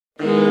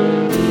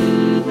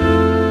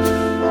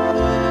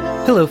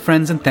Hello,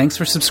 friends, and thanks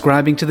for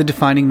subscribing to the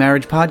Defining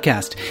Marriage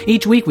podcast.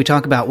 Each week we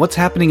talk about what's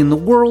happening in the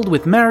world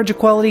with marriage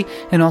equality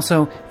and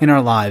also in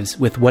our lives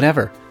with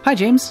whatever. Hi,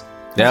 James.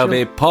 There'll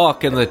be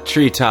pork in the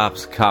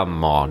treetops come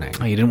morning.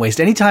 Oh, you didn't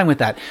waste any time with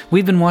that.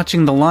 We've been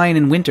watching The Lion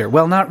in Winter.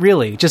 Well, not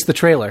really, just the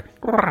trailer.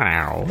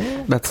 Wow.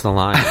 That's the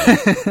line.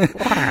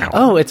 Wow.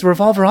 Oh, it's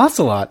Revolver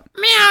Ocelot.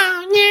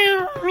 Meow,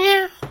 meow,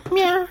 meow,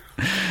 meow.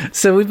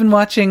 So we've been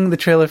watching the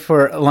trailer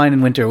for Lion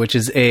in Winter, which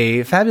is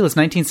a fabulous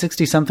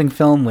 1960-something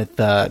film with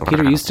Peter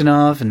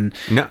Ustinov and...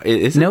 No,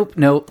 is it?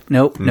 Nope.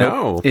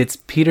 It's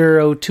Peter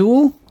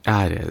O'Toole.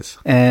 Ah, it is.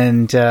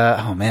 And,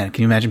 oh man,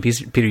 can you imagine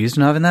Peter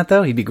Ustinov in that,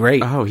 though? He'd be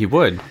great. Oh, he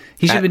would.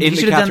 He should have in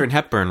the Katharine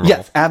Hepburn role.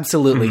 Yes,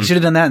 absolutely. He should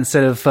have done that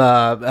instead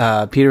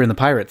of Peter and the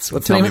Pirates.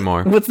 Tell me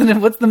more. What's the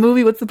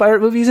movie? What's the pirate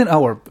movie he's in?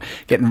 Oh, we're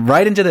getting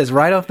right into this,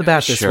 right off the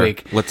bat this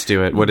week. Let's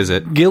do it. What is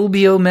it?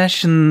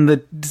 Gilbio-Mesh and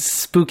the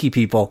Spooky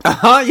People. Yeah,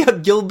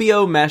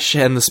 Gilbio-Mesh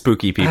and the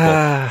Spooky People.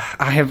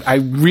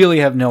 I really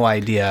have no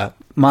idea.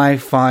 My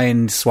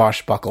fine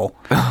swashbuckle.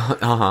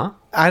 Uh-huh.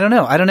 I don't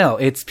know.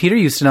 It's Peter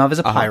Ustinov as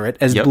a pirate,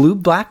 as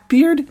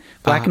Blackbeard?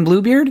 Black and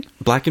Bluebeard?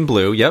 Black and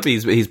blue. Yep,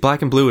 he's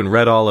black and blue and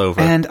red all over.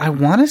 And I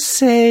want to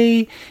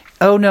say...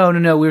 Oh, no.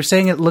 We were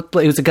saying it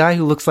was a guy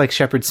who looks like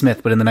Shepard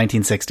Smith, but in the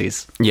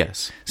 1960s.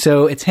 Yes.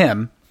 So it's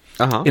him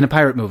in a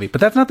pirate movie.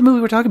 But that's not the movie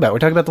we're talking about. We're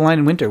talking about The Lion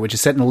in Winter, which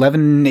is set in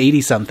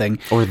 1180-something.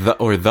 Or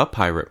the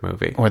pirate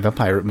movie. Or the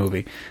pirate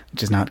movie,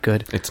 which is not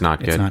good. It's not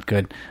good. It's not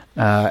good.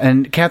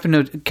 And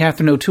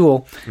Catherine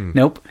O'Toole.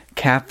 Nope.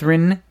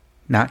 Catherine...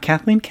 Not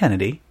Kathleen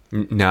Kennedy.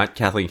 Not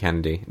Kathleen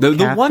Kennedy.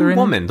 The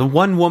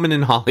one woman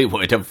in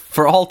Hollywood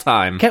for all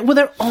time. Well,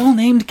 they're all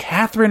named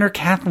Catherine or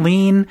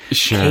Kathleen,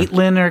 sure.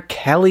 Caitlin or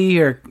Kelly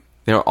or...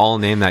 They're all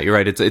named that. You're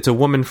right. It's a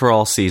woman for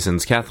all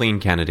seasons.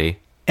 Kathleen Kennedy.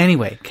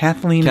 Anyway,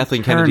 Kathleen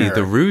Kennedy,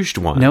 the rouged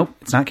one. Nope,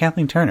 it's not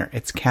Kathleen Turner.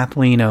 It's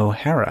Kathleen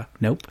O'Hara.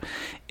 Nope.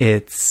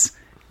 It's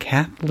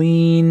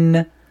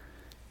Kathleen...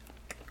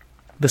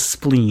 the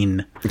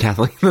Spleen.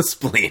 Kathleen the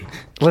Spleen.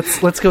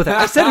 Let's go with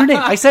that.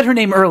 I said her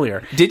name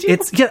earlier. Did you?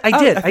 I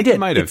did. I did. You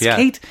might have, it's yeah.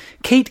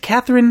 Kate,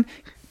 Catherine,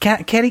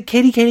 Katie.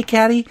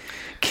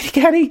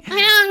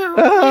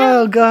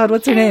 Oh, God,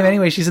 what's her name?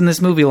 Anyway, she's in this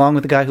movie along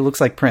with the guy who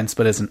looks like Prince,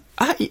 but isn't.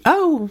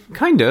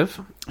 Kind of.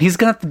 He's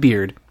got the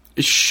beard.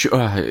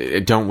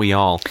 Don't we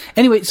all?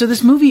 Anyway, so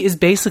this movie is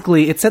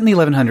basically, it's set in the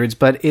 1100s,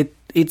 but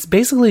it's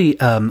basically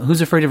Who's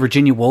Afraid of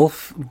Virginia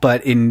Woolf,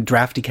 but in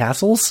drafty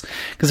castles,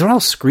 because they're all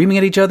screaming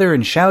at each other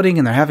and shouting,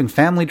 and they're having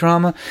family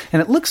drama,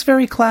 and it looks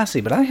very classy,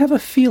 but I have a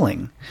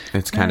feeling...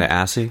 It's kind of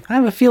assy? I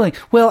have a feeling.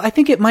 Well, I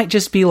think it might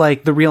just be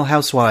like the Real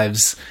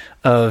Housewives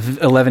of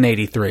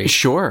 1183.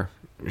 Sure.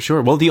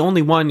 Well, the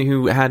only one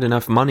who had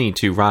enough money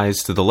to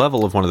rise to the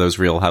level of one of those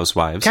Real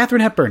Housewives...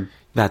 Katharine Hepburn.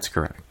 That's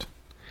correct.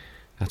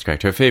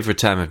 Her favorite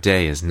time of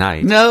day is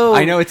night. No.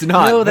 I know it's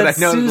not, no, but I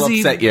know it'll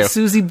upset you.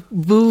 Susie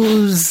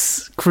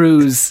Booze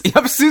Cruise.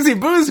 Yep, Susie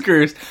Booze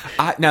Cruise.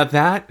 Now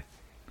that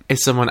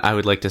is someone I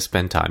would like to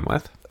spend time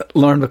with.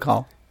 Lauren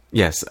Bacall.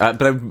 Yes,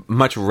 but I'd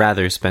much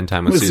rather spend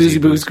time with Susie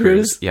Booze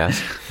Cruise.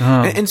 Yes.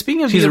 Oh. And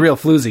speaking of... She's a real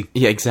floozy.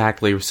 Yeah,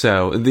 exactly.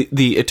 So,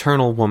 the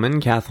eternal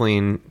woman,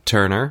 Kathleen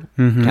Turner,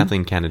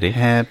 Kathleen Kennedy.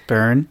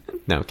 Hepburn.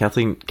 No,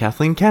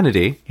 Kathleen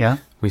Kennedy. Yeah.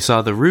 We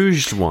saw the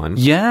rouged one.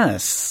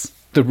 Yes.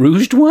 The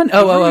rouged one?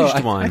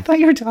 Rouged one. I thought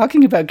you were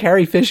talking about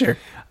Carrie Fisher.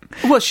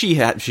 Well, she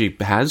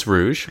has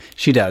rouge.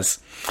 She does.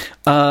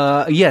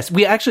 Yes,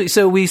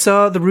 we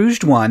saw the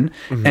rouged one,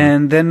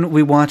 and then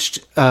we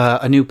watched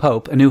A New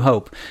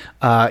Hope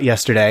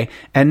yesterday,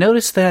 and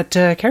noticed that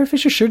Carrie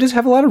Fisher sure does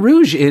have a lot of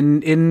rouge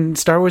in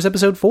Star Wars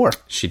Episode 4.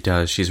 She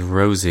does. She's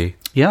rosy.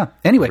 Yeah.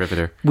 Anyway,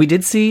 Riveter. We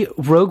did see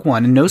Rogue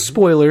One, and no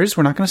spoilers.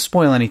 We're not going to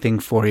spoil anything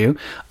for you.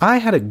 I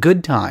had a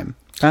good time.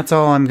 That's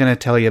all I'm going to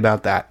tell you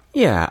about that.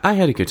 Yeah, I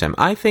had a good time.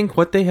 I think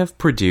what they have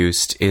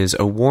produced is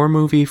a war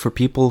movie for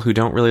people who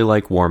don't really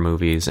like war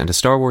movies, and a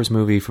Star Wars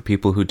movie for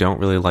people who don't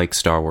really like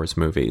Star Wars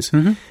movies.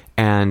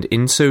 And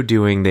in so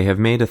doing, they have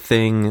made a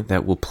thing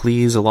that will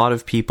please a lot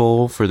of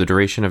people for the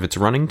duration of its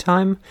running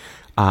time,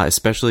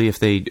 especially if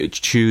they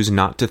choose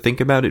not to think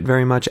about it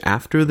very much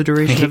after the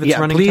duration of its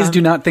running time. Please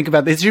do not think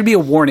about this. There should be a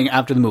warning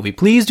after the movie.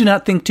 Please do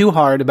not think too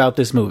hard about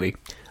this movie.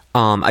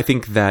 I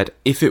think that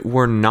if it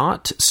were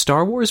not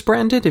Star Wars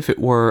branded, if it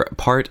were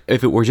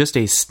just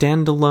a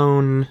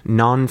standalone,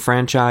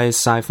 non-franchise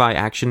sci-fi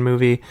action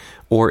movie,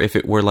 or if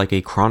it were like a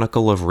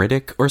Chronicle of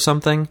Riddick or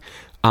something,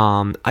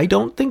 I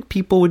don't think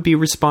people would be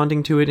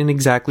responding to it in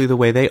exactly the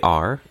way they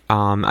are.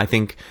 I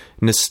think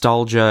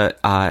nostalgia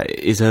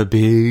is a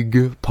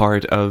big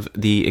part of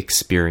the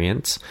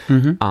experience.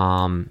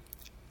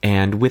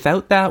 And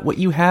without that, what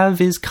you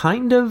have is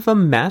kind of a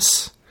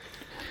mess.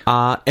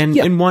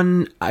 And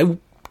one I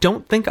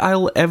don't think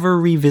I'll ever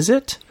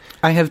revisit.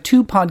 I have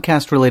two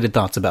podcast-related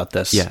thoughts about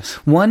this. Yes.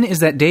 One is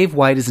that Dave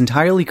White is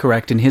entirely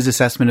correct in his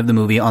assessment of the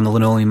movie on the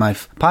Linoleum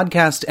Knife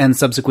podcast and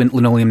subsequent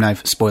Linoleum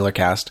Knife spoiler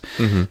cast.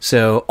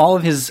 So all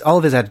of his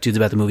attitudes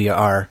about the movie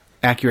are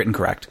accurate and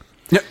correct.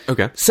 Yeah,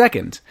 okay.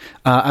 Second,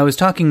 I was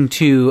talking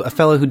to a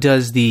fellow who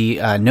does the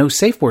No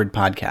Safe Word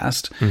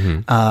podcast,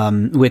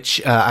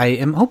 which I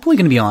am hopefully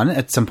going to be on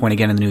at some point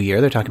again in the new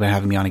year. They're talking about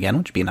having me on again,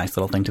 which would be a nice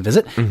little thing to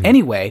visit.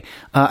 Anyway,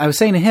 I was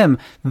saying to him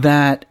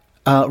that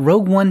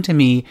Rogue One to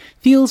me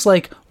feels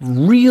like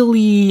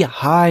really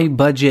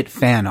high-budget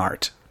fan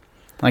art.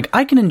 Like,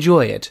 I can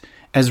enjoy it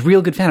as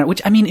real good fan art,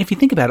 which, I mean, if you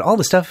think about it, all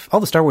the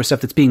Star Wars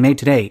stuff that's being made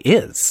today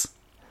is...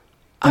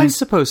 I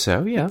suppose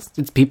so, yeah.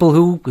 It's people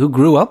who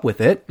grew up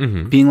with it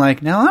being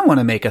like, now I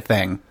want to make a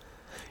thing.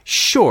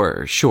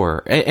 Sure.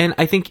 And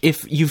I think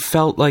if you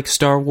felt like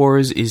Star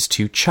Wars is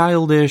too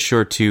childish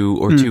or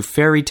too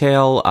fairy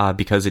tale,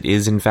 because it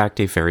is in fact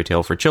a fairy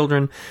tale for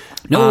children.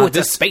 No, it's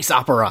a space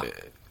opera.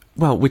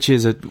 Well, which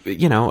is a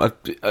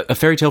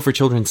fairy tale for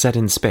children set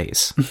in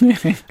space.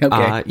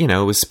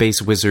 Okay. With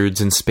space wizards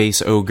and space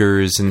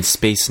ogres and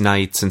space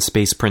knights and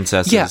space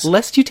princesses. Yeah,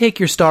 lest you take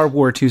your Star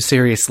Wars too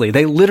seriously,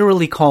 they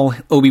literally call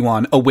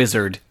Obi-Wan a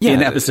wizard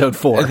in Episode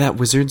 4. That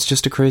wizard's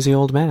just a crazy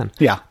old man.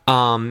 Yeah.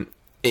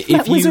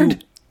 If you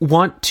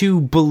want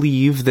to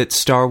believe that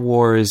Star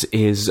Wars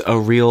is a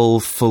real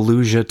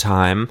Fallujah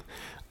time,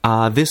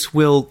 this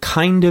will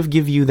kind of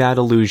give you that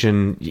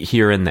illusion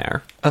here and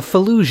there. A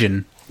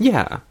Fallusion.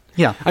 Yeah.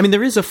 Yeah. I mean,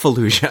 there is a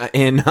Fallujah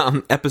in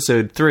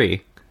Episode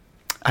 3.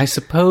 I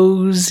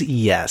suppose,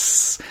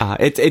 yes.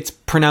 It's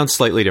pronounced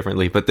slightly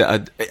differently, but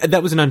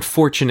that was an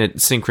unfortunate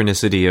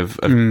synchronicity of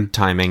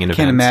timing and events.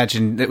 Can't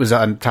imagine it was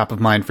on top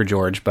of mind for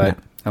George, but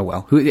oh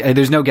well.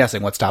 There's no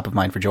guessing what's top of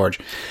mind for George.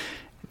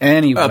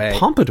 Anyway. A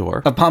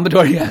pompadour. A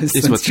pompadour, yes.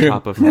 Is what's true.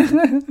 top of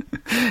mind.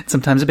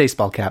 Sometimes a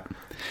baseball cap.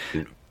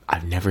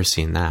 I've never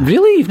seen that.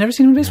 Really? You've never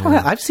seen him in baseball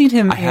cap? I've seen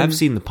him I have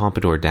seen the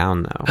pompadour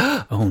down,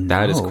 though. Oh, no.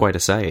 That is quite a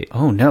sight.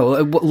 Oh, no.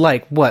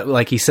 Like what?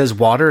 Like he says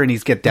water and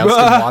he's get doused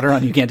in water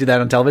on you can't do that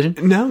on television?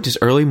 No, just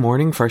early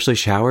morning, freshly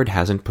showered,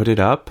 hasn't put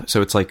it up,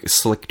 so it's like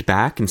slicked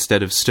back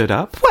instead of stood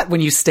up. What, when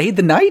you stayed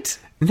the night?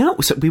 No,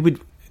 so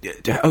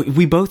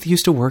we both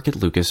used to work at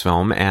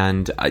Lucasfilm,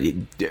 and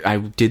I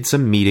did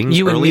some meetings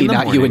You and early me, in the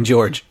not morning. you and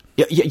George.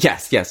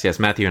 Yes,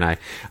 Matthew and I.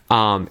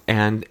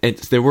 And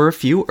there were a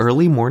few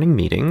early morning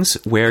meetings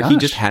where he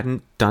just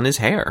hadn't done his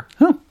hair.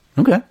 Oh,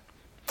 okay.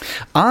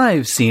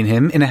 I've seen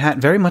him in a hat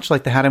very much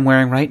like the hat I'm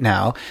wearing right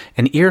now,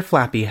 an ear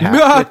flappy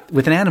hat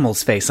with an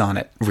animal's face on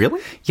it.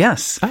 Really?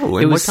 Yes. Oh,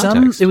 in what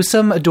context? It was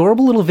some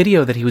adorable little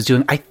video that he was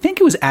doing. I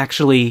think it was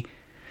actually...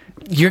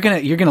 You're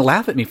gonna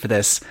laugh at me for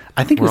this.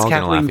 I think it was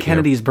Kathleen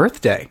Kennedy's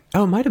birthday.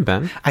 Oh, it might have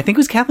been. I think it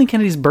was Kathleen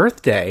Kennedy's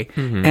birthday,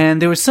 and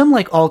there was some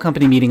like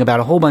all-company meeting about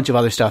a whole bunch of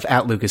other stuff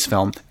at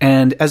Lucasfilm.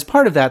 And as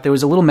part of that, there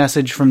was a little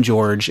message from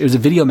George. It was a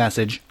video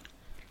message,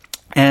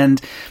 and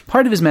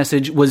part of his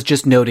message was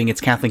just noting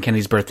it's Kathleen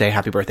Kennedy's birthday.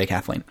 Happy birthday,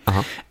 Kathleen!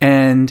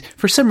 And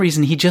for some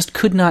reason, he just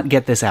could not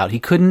get this out. He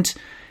couldn't.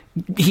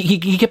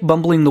 He kept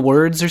bumbling the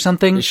words or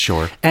something.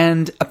 Sure.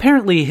 And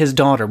apparently his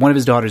daughter, one of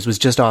his daughters, was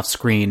just off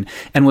screen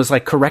and was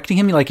like correcting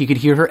him. Like you could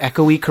hear her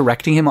echoey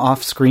correcting him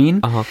off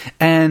screen.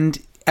 And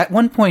at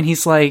one point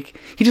he's like,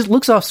 he just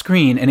looks off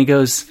screen and he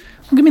goes,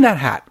 well, give me that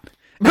hat.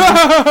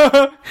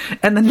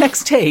 And the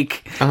next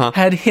take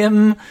had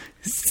him,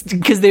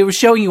 because they were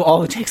showing you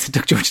all the takes it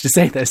took George to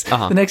say this.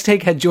 The next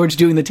take had George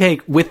doing the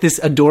take with this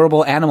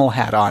adorable animal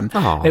hat on.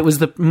 It was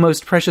the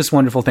most precious,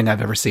 wonderful thing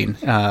I've ever seen.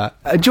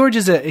 George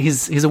is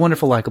he's a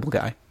wonderful, likable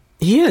guy.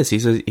 He is.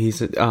 He's a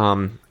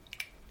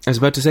I was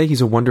about to say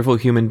he's a wonderful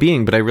human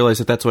being, but I realized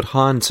that that's what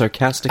Han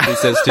sarcastically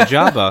says to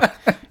Jabba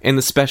in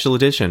the special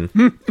edition.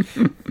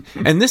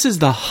 And this is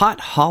the hot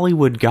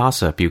Hollywood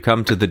gossip you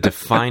come to the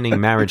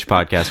Defining Marriage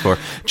podcast for.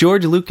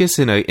 George Lucas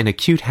in a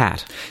cute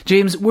hat.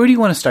 James, where do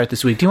you want to start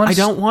this week? Do you want? I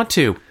don't want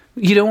to.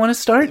 You don't want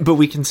to start? But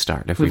we can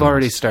start if We've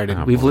already started.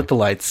 Oh, We've boy. lit the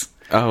lights.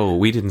 Oh,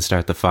 we didn't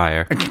start the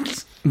fire.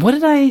 What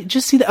did I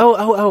just see?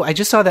 I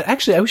just saw that.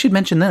 Actually, I should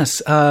mention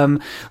this.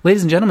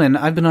 Ladies and gentlemen,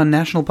 I've been on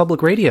National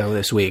Public Radio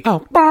this week.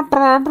 Oh.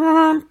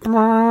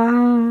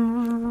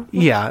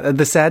 Yeah,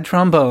 the sad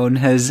trombone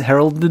has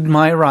heralded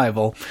my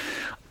arrival.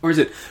 Or is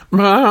it?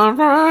 I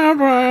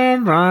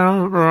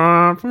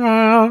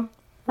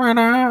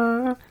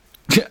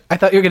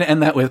thought you were going to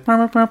end that with...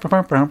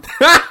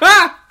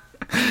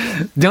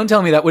 Don't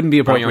tell me that wouldn't be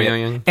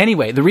appropriate.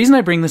 Anyway, the reason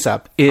I bring this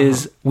up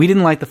is We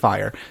Didn't Light the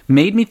Fire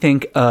made me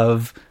think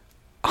of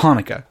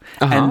Hanukkah.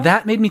 And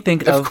that made me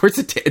think of... Of course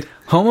it did.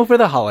 Homo for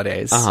the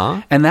Holidays.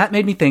 And that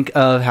made me think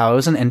of how I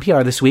was on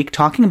NPR this week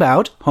talking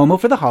about Homo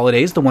for the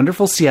Holidays, the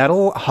wonderful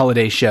Seattle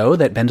holiday show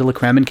that Ben de la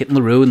Creme and Kitten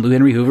LaRue and Lou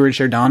Henry Hoover and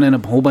Sheridan and a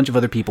whole bunch of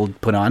other people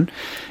put on.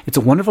 It's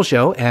a wonderful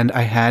show, and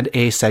I had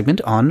a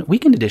segment on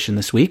Weekend Edition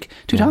this week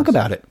to talk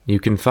about it. You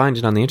can find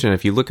it on the internet.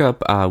 If you look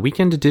up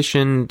Weekend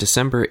Edition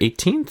December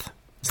 18th,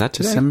 is that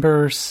today?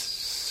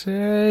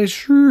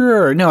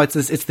 Sure. No, it's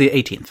the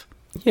 18th.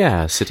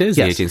 Yes, it is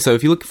the 18th. So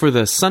if you look for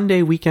the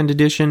Sunday Weekend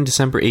Edition,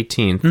 December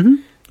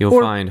 18th, You'll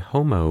find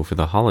Homo for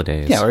the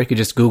holidays. Yeah, or you could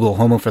just Google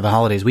Homo for the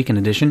Holidays Weekend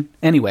Edition.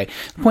 Anyway,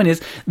 the point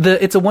is,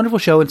 it's a wonderful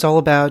show. It's all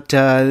about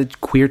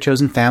queer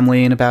chosen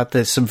family and about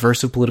the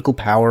subversive political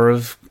power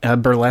of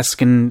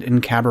burlesque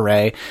and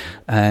cabaret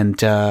and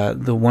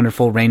the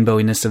wonderful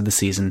rainbowiness of the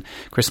season.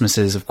 Christmas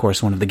is, of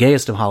course, one of the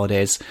gayest of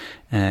holidays.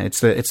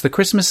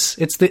 Christmas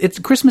is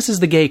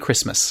the gay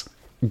Christmas.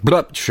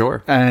 But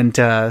sure. And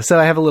so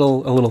I have a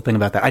little thing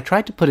about that. I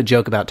tried to put a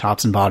joke about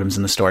tops and bottoms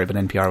in the story, but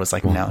NPR was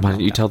like, no. Why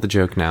don't you tell the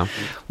joke now?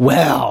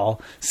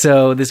 Well,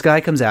 so this guy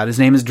comes out. His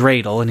name is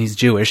Dreidel, and he's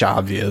Jewish,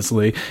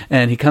 obviously.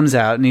 And he comes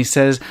out, and he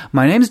says,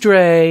 "My name's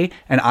Dre,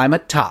 and I'm a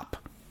top."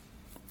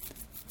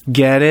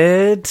 Get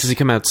it? Does he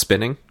come out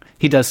spinning?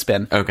 He does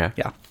spin. Okay.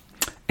 Yeah.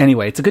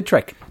 Anyway, it's a good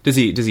trick. Does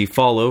he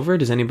fall over?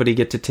 Does anybody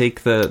get to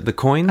take the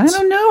coins? I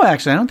don't know,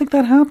 actually. I don't think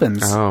that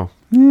happens. Oh.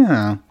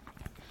 Yeah.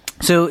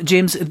 So,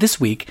 James, this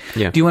week,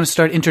 Yeah. do you want to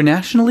start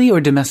internationally or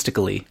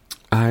domestically?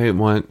 I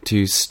want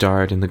to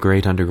start in the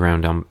Great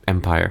Underground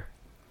Empire.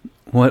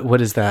 What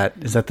is that?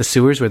 Is that the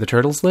sewers where the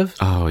turtles live?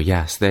 Oh,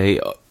 yes. They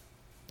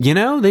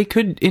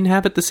could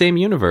inhabit the same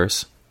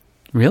universe.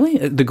 Really?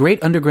 The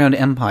Great Underground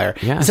Empire.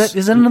 Yes.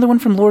 Is that another one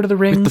from Lord of the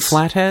Rings? With the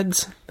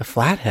Flatheads? The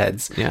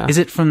Flatheads. Yeah. Is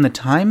it from the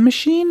Time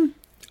Machine?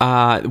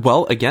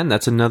 Well, again,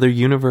 that's another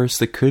universe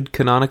that could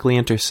canonically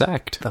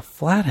intersect. The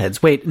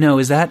Flatheads. Wait, no,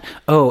 is that...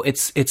 Oh,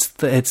 it's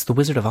the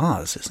Wizard of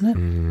Oz, isn't it?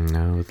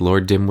 No, with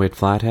Lord Dimwit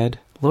Flathead.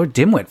 Lord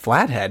Dimwit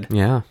Flathead.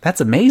 Yeah. That's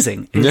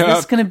amazing. Is Yeah.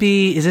 this going to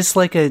be... Is this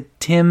like a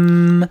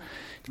Tim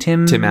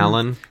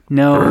Allen?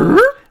 No.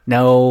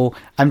 No.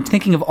 I'm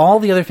thinking of all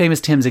the other famous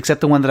Tims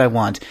except the one that I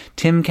want.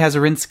 Tim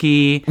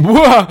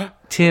Kazurinsky.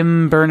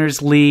 Tim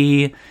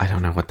Berners-Lee. I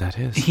don't know what that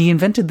is. He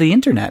invented the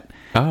internet.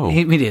 Oh.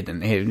 He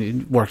didn't.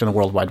 He worked on the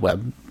World Wide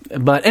Web.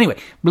 But anyway,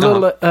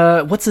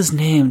 what's his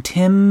name?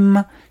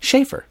 Tim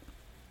Schafer.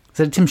 Is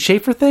it a Tim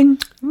Schafer thing?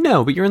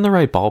 No, but you're in the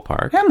right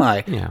ballpark. Am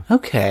I? Yeah.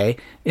 Okay.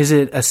 Is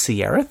it a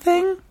Sierra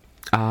thing?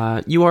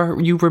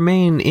 You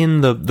remain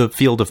in the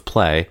field of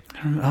play.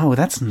 Oh,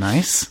 that's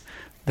nice.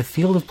 The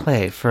field of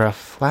play for a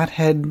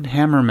flathead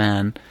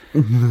hammerman.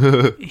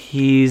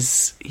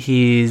 He's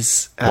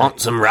Want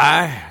some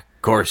rye?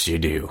 Of course you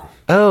do.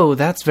 Oh,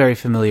 that's very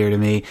familiar to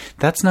me.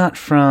 That's not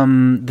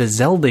from the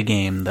Zelda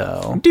game,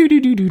 though. Do.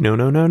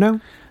 No.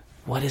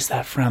 What is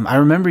that from? I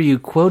remember you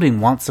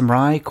quoting "Want some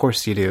rye? Of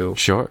course you do."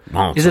 Sure.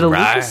 Want Is it a some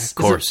rye? Lucas? Of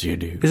course you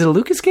do. Is it a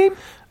Lucas game?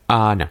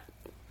 No.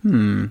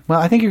 Well,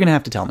 I think you're going to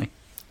have to tell me.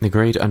 The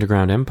Great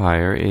Underground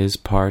Empire is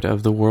part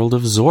of the world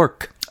of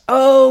Zork.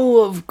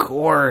 Oh, of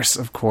course.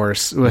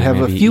 We have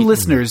a maybe few eaten.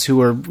 listeners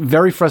who are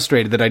very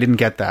frustrated that I didn't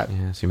get that.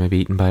 Yes, you may be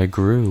eaten by a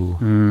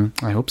Gru.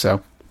 I hope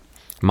so.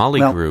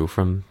 Molly Well- Gru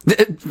from...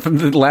 From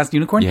the Last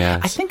Unicorn?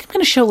 Yes. I think I'm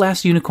going to show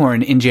Last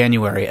Unicorn in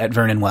January at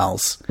Vernon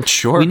Wells.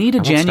 Sure. We need a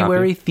I won't stop you.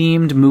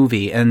 January-themed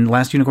movie, and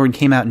Last Unicorn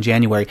came out in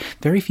January.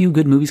 Very few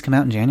good movies come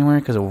out in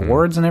January because of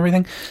awards and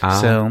everything.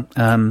 So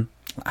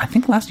I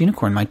think Last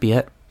Unicorn might be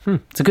it.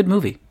 It's a good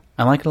movie.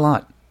 I like it a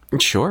lot.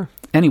 Sure.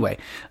 Anyway,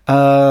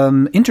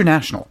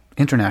 international.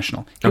 Okay,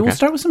 Okay. we'll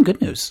start with some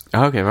good news.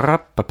 Okay.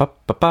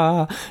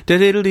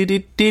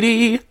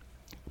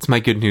 It's my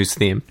good news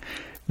theme.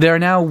 There are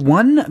now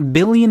 1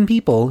 billion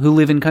people who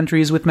live in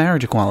countries with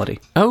marriage equality.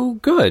 Oh,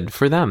 good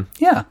for them.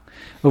 Yeah.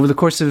 Over the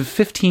course of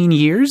 15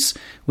 years,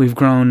 we've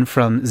grown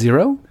from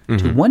 0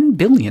 to 1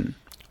 billion.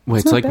 Well,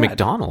 it's not like bad.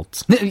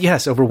 McDonald's.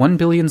 Yes, over 1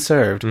 billion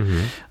served.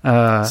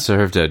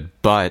 Served a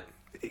butt.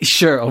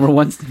 Sure, over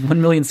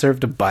 1 million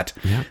served a butt.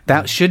 Yeah.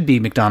 That should be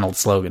McDonald's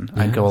slogan.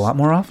 I'd go a lot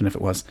more often if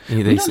it was.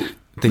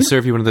 They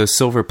serve you one of those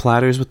silver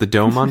platters with the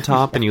dome on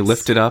top, and you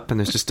lift it up, and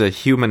there's just a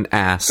human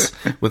ass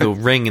with a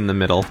ring in the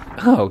middle.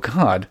 Oh,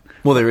 God.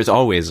 Well, there is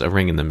always a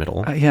ring in the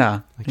middle,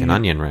 Yeah. like an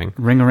onion ring.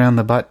 Ring around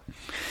the butt.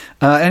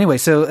 Anyway,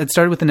 so it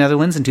started with the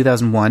Netherlands in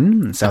 2001,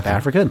 and South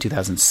Africa in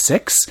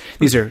 2006.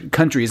 These are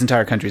countries,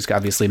 entire countries.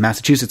 Obviously,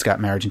 Massachusetts got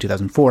marriage in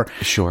 2004.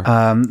 Sure.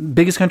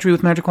 Biggest country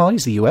with marriage equality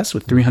is the U.S.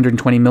 with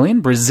 320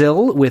 million.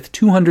 Brazil with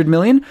 200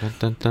 million. Dun,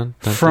 dun, dun,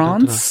 dun,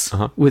 France dun,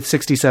 dun, dun. with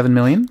 67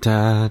 million.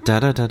 Da, da,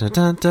 da, da, da,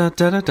 da, da,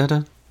 da, da,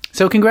 da.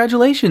 So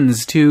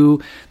congratulations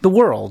to the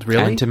world,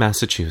 really. And to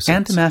Massachusetts.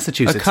 And to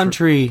Massachusetts. A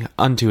country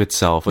unto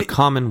itself, a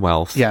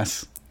commonwealth.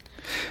 Yes.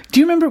 Do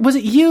you remember, was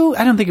it you?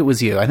 I don't think it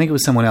was you. I think it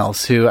was someone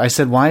else who I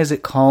said, why is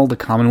it called the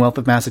Commonwealth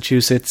of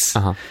Massachusetts?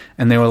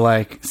 And they were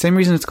like, same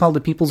reason it's called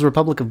the People's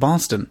Republic of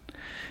Boston.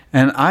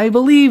 And I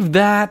believed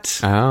that.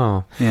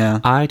 Oh. Yeah.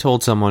 I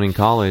told someone in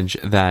college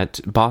that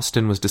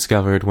Boston was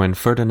discovered when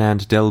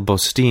Ferdinand del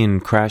Bostin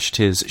crashed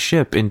his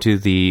ship into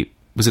the...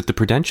 Was it the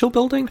Prudential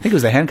Building? I think it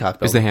was the Hancock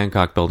It was Building. the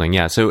Hancock Building,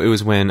 yeah. So it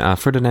was when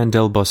Ferdinand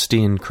del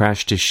Bostin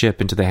crashed his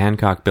ship into the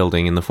Hancock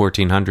Building in the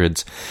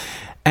 1400s.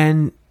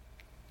 And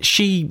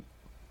she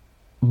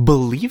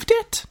believed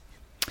it?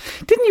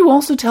 Didn't you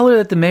also tell her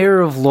that the mayor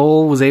of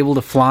Lowell was able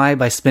to fly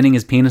by spinning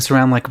his penis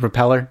around like a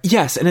propeller?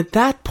 Yes, and at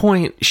that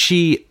point,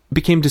 she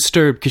became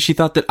disturbed because she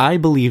thought that I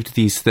believed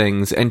these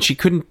things, and she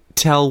couldn't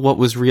tell what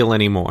was real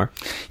anymore.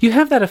 You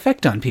have that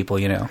effect on people,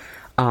 you know.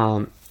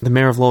 The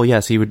mayor of Lowell,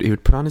 yes, he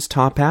would put on his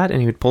top hat and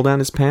he would pull down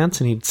his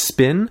pants and he'd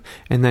spin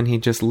and then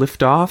he'd just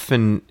lift off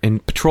and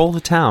patrol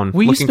the town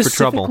looking for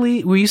trouble.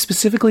 Were you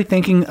specifically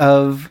thinking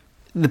of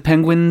the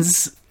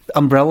Penguin's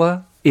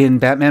umbrella in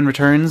Batman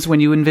Returns when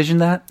you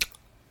envisioned that?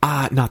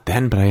 Not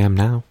then, but I am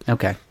now.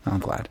 Okay, I'm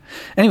glad.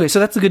 Anyway, so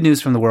that's the good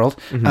news from the world.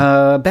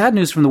 Bad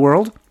news from the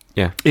world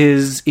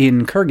is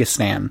in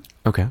Kyrgyzstan.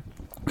 Okay.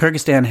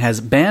 Kyrgyzstan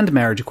has banned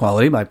marriage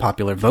equality by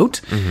popular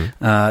vote.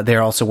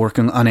 They're also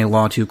working on a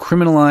law to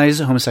criminalize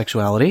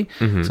homosexuality,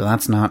 so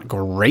that's not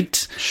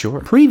great. Sure.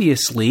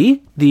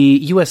 Previously, the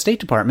U.S. State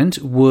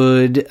Department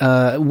would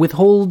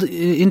withhold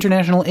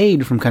international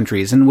aid from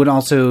countries and would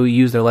also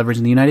use their leverage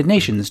in the United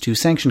Nations to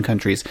sanction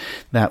countries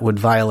that would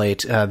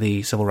violate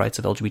the civil rights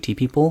of LGBT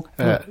people.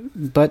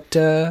 But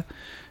that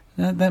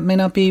may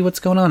not be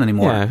what's going on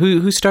anymore. Yeah,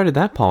 who started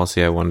that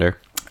policy, I wonder?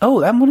 Oh,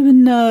 that would have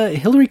been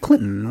Hillary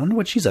Clinton. I wonder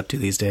what she's up to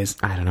these days.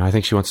 I don't know. I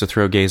think she wants to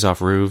throw gays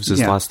off roofs is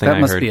the last thing I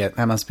heard.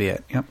 That must be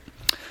it. Yep.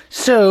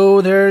 So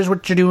there's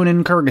what you're doing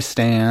in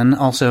Kyrgyzstan.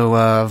 Also,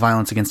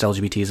 violence against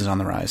LGBTs is on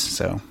the rise.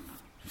 So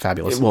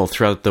fabulous. Well,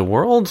 throughout the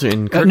world?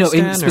 In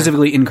Kyrgyzstan?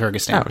 Specifically in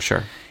Kyrgyzstan. Oh,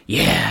 sure.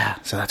 Yeah,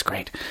 so that's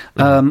great.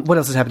 What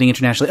else is happening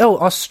internationally? Oh,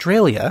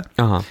 Australia.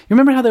 Uh-huh. You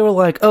remember how they were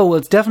like, oh,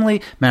 well,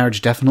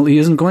 marriage definitely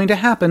isn't going to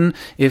happen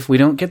if we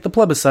don't get the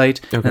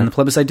plebiscite. Okay. And the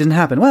plebiscite didn't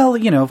happen. Well,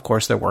 of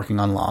course, they're working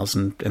on laws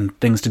and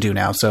things to do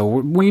now. So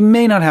we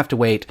may not have to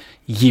wait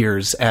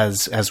years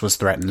as was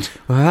threatened.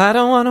 Well, I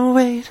don't want to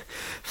wait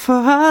for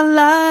our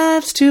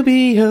lives to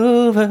be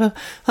over.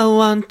 I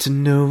want to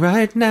know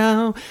right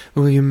now,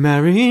 will you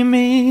marry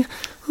me?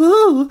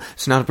 Ooh,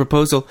 it's not a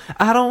proposal.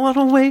 I don't want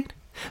to wait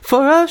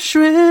for a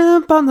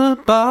shrimp on the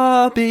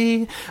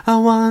barbie. I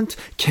want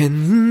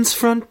Ken's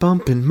front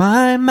bump in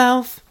my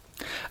mouth.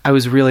 I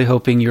was really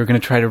hoping you were going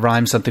to try to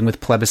rhyme something with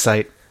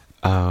plebiscite.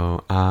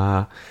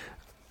 I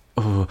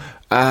don't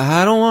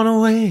want to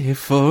wait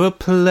for a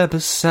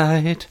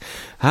plebiscite.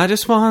 I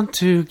just want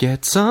to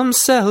get some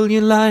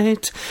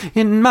cellulite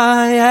in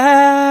my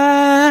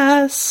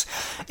ass.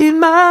 In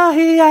my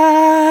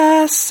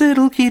ass,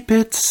 it'll keep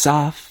it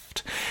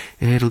soft.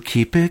 It'll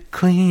keep it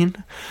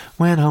clean.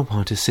 When I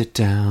want to sit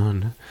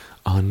down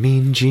on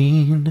Mean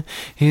Gene,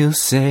 he'll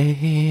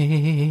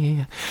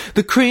say,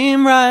 the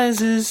cream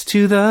rises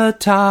to the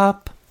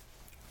top.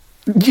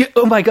 Yeah,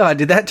 oh my God,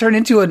 did that turn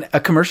into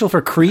a commercial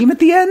for cream at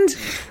the end?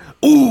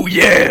 Oh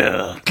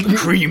yeah,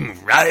 cream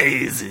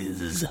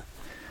rises.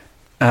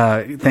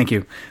 Thank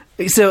you.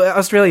 So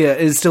Australia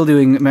is still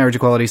doing marriage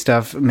equality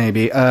stuff,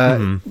 maybe.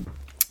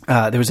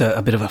 There was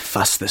a bit of a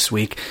fuss this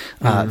week.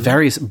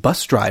 Various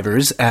bus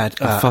drivers at...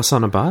 a fuss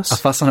on a bus? A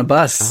fuss on a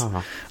bus.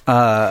 Oh.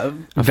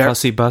 A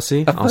fussy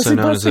bussy, also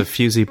known as a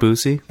fusy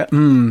boosy.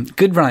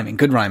 Good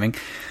rhyming.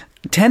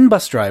 10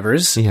 bus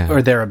drivers,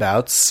 or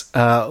thereabouts,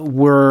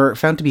 were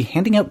found to be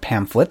handing out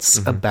pamphlets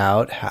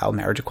about how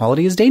marriage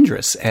equality is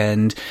dangerous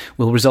and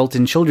will result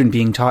in children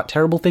being taught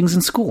terrible things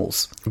in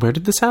schools. Where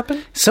did this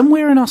happen?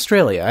 Somewhere in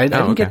Australia. I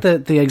didn't get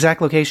the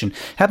exact location.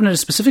 Happened at a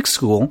specific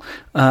school,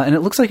 and it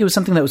looks like it was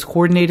something that was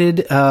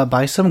coordinated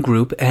by some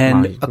group,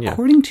 and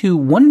according to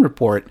one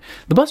report,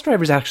 the bus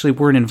drivers actually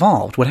weren't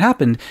involved. What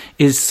happened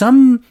is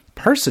some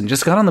person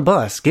just got on the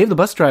bus, gave the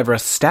bus driver a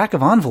stack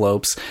of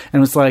envelopes,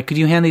 and was like, could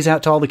you hand these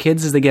out to all the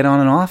kids as they get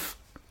on and off?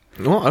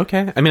 Well,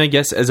 okay. I mean, I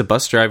guess as a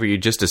bus driver, you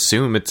just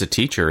assume it's a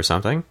teacher or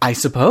something. I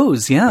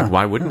suppose, yeah.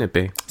 Why wouldn't it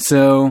be?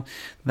 So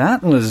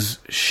that was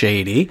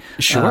shady.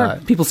 Sure.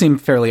 People seem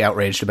fairly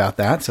outraged about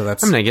that, so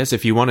that's... I mean, I guess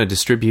if you want to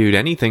distribute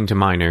anything to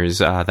minors,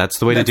 that's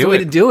the way to do it. That's the way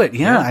to do it,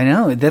 yeah, I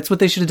know. That's what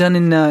they should have done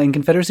in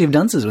Confederacy of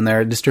Dunces when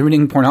they're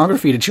distributing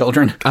pornography to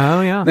children. Oh,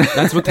 yeah.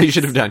 That's what they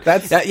should have done.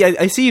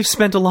 I see you've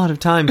spent a lot of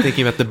time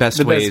thinking about the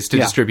best ways to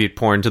distribute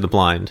porn to the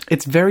blind.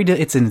 It's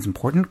it's an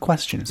important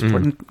question. It's an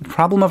important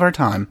problem of our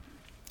time.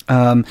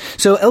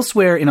 So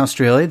elsewhere in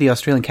Australia, the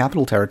Australian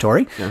Capital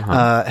Territory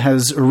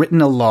has written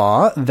a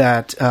law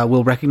that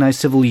will recognize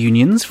civil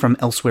unions from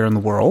elsewhere in the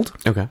world.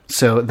 Okay.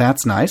 So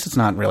that's nice. It's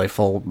not really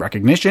full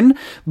recognition,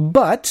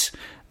 but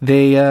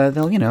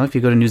they'll, if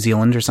you go to New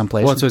Zealand or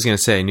someplace. Well, that's what I was going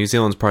to say. New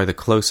Zealand's probably the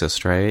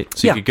closest, right?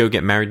 So you could go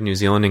get married in New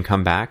Zealand and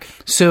come back?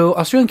 So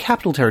Australian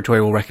Capital Territory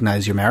will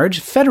recognize your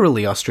marriage.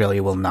 Federally,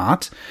 Australia will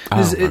not.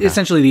 This is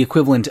essentially the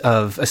equivalent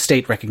of a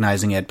state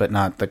recognizing it, but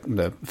not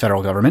the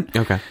federal government.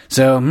 Okay.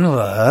 So,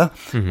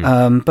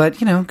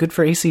 but, good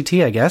for ACT,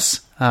 I guess.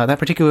 That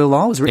particular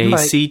law was written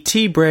by...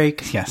 ACT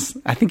break. Yes.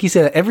 I think you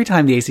say that every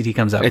time the ACT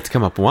comes up. It's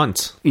come up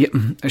once. Yeah,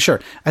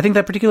 sure. I think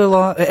that particular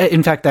law...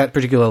 In fact, that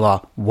particular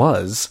law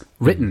was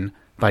written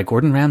by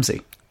Gordon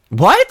Ramsay.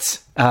 What?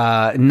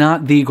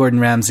 Not the Gordon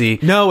Ramsay.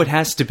 No, it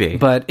has to be.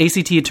 But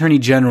ACT Attorney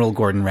General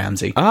Gordon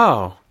Ramsay.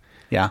 Oh.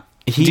 Yeah.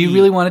 Do you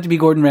really want it to be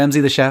Gordon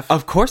Ramsay, the chef?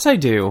 Of course I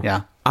do.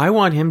 Yeah. I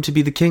want him to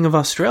be the king of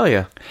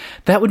Australia.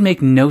 That would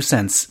make no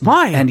sense.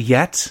 Why? And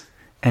yet...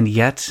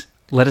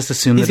 Let us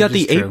assume he's that got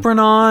the apron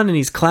on and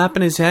he's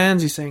clapping his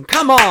hands. He's saying,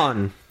 "Come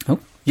on!" Oh,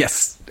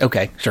 yes.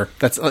 Okay, sure.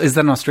 Is that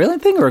an Australian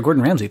thing or a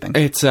Gordon Ramsay thing?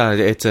 It's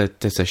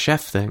a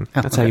chef thing.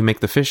 That's how you make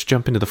the fish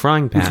jump into the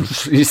frying pan.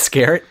 You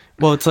scare it?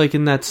 Well, it's like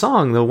in that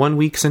song, the 1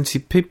 week since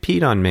you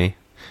peed on me.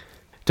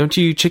 Don't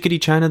you chickadee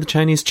China the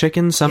Chinese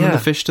chicken summon the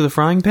fish to the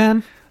frying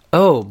pan?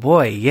 Oh,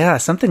 boy, yeah,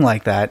 something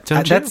like that.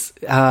 That's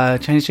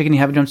Chinese chicken, you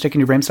have a drumstick in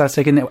your brain starts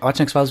taking it.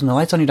 Watch X-Files when the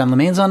lights on, you're down, the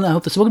man's on. I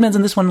hope the Spokenman's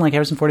in this one, like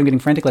Harrison Ford, I'm getting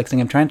frantic, like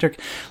singing Trantic,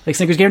 like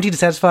Snickers guaranteed to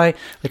satisfy,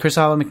 like Chris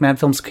Hall, McMahon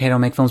films, Kato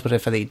make films, but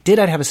if they did,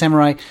 I'd have a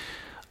samurai.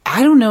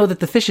 I don't know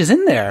that the fish is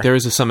in there. There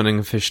is a summoning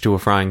a fish to a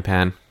frying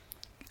pan.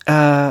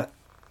 You're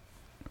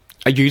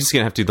just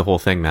going to have to do the whole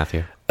thing,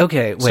 Matthew.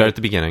 Okay, wait. Start at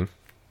the beginning.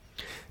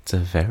 It's a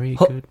very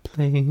good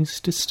place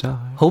to start.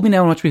 Hold me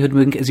now and watch me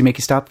hoodwink as you make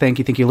you stop. Think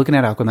you're looking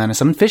at Aquaman. I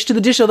summon fish to the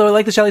dish, although I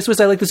like the Charlie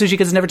Swiss. I like the sushi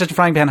because it's never touched a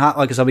frying pan hot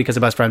like a sub because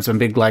of best friends. So I'm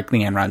big like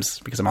Leanne Rhymes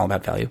because I'm all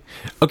about value.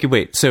 Okay,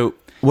 wait. So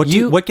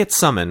what gets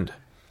summoned?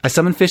 I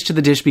summon fish to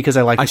the dish because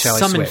I like the Charlie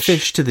Swiss. I summon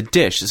fish to the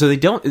dish. So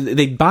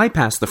they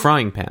bypass the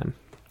frying pan.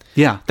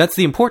 Yeah. That's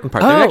the important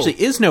part. There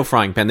actually is no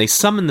frying pan. They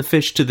summon the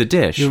fish to the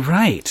dish. You're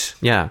right.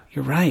 Yeah.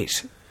 You're right.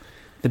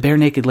 The Bare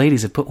Naked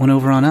Ladies have put one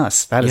over on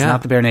us. That is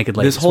not the Bare Naked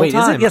Ladies. This whole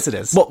time. Is it? Yes, it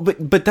is. Well,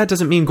 but that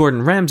doesn't mean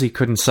Gordon Ramsay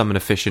couldn't summon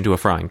a fish into a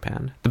frying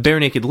pan. The Bare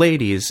Naked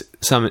Ladies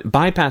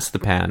bypass the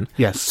pan,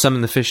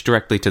 summon the fish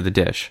directly to the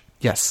dish.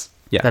 Yes.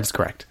 Yeah. That is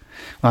correct.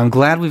 Well, I'm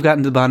glad we've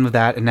gotten to the bottom of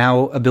that, and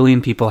now 1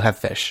 billion people have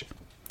fish.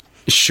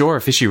 Sure,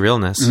 fishy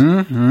realness.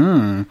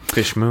 Mm-hmm.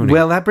 Fish mooning.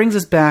 Well, that brings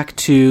us back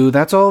to,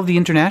 that's all of the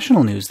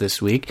international news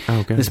this week.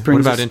 Okay.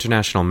 What about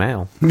international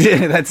mail?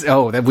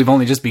 That we've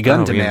only just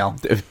begun to mail.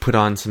 Put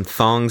on some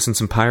thongs and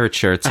some pirate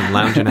shirts and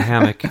lounge in a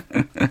hammock.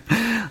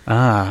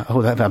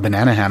 That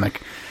banana hammock.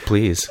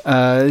 Please.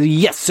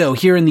 Yes, so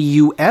here in the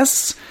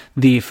U.S.,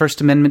 the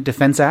First Amendment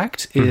Defense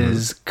Act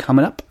is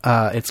coming up.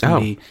 It's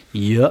going to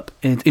be,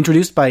 it's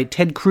introduced by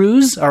Ted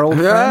Cruz, our old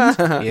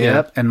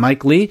friend, and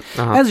Mike Lee.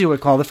 As you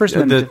would call the First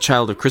Amendment. The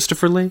child of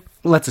Christopher Lee?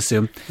 Let's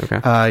assume. Okay.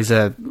 He's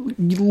a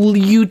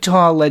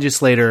Utah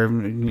legislator.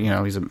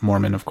 He's a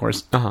Mormon, of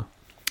course.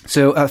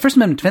 So, First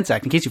Amendment Defense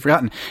Act, in case you've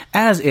forgotten,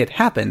 as it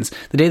happens,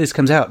 the day this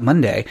comes out,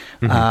 Monday,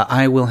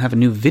 I will have a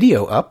new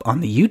video up on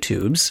the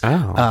YouTubes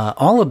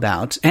all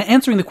about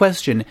answering the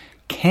question,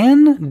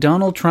 can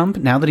Donald Trump,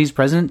 now that he's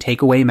president,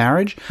 take away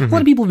marriage? A lot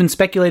of people have been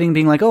speculating,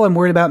 being like, I'm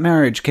worried about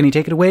marriage. Can he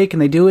take it away? Can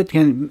they do it?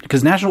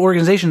 Because National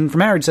Organization for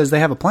Marriage says they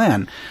have a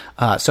plan.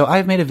 So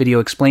I've made a video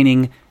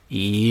explaining,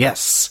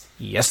 yes,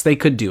 they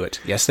could do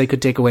it. Yes, they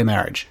could take away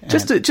marriage.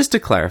 Just to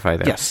clarify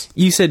that. Yes.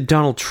 You said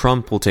Donald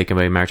Trump will take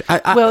away marriage.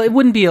 Well, it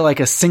wouldn't be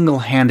like a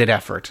single-handed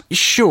effort.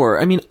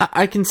 Sure. I mean,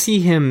 I can see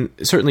him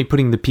certainly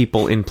putting the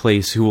people in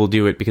place who will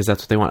do it because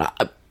that's what they want.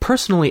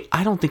 Personally,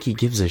 I don't think he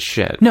gives a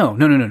shit. No.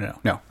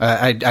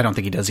 I don't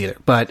think he does either.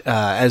 But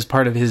as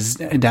part of his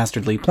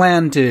dastardly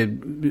plan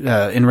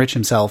to enrich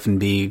himself and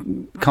be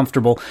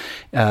comfortable,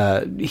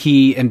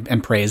 he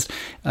and praised,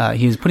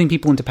 he's putting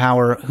people into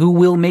power who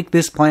will make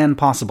this plan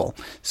possible.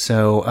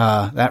 So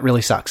that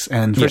really sucks.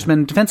 And the First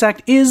Amendment Defense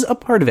Act is a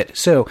part of it.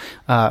 So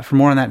for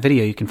more on that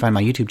video, you can find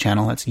my YouTube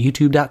channel. That's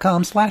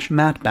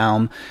youtube.com/Matt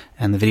Baum,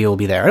 and the video will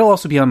be there. It'll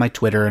also be on my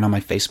Twitter and on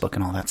my Facebook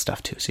and all that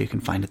stuff too, so you can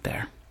find it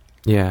there.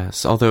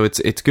 Yes, although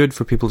it's good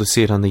for people to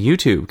see it on the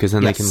YouTube, because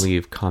then they can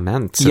leave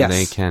comments and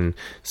they can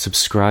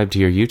subscribe to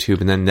your YouTube,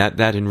 and then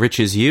that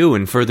enriches you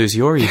and furthers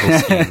your evil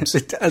schemes.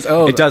 It does.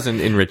 It doesn't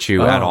enrich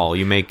you at all.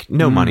 You make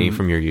no money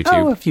from your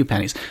YouTube. A few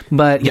pennies.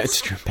 But it's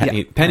true.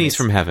 Pennies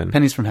from heaven.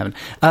 Pennies from heaven.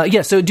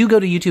 So do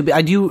go to YouTube.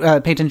 I do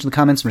pay attention to the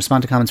comments and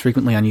respond to comments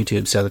frequently on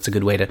YouTube, so that's a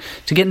good way to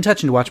get in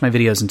touch and to watch my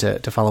videos and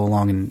to follow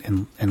along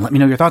and let me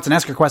know your thoughts and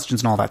ask your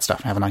questions and all that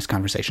stuff. Have a nice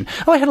conversation.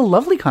 I had a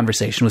lovely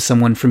conversation with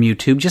someone from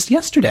YouTube just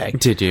yesterday.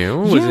 Did you?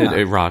 Was it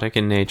erotic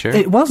in nature?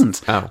 It wasn't.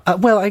 Oh.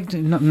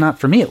 Not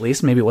for me at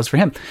least. Maybe it was for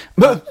him.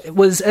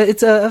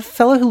 It's a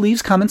fellow who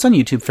leaves comments on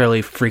YouTube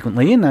fairly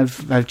frequently, and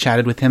I've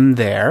chatted with him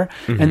there.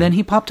 And then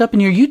he popped up in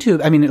your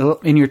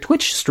in your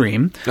Twitch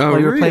stream while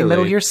you were playing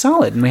Metal Gear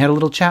Solid, and we had a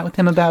little chat with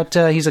him about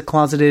he's a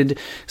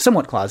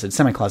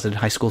semi-closeted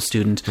high school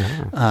student.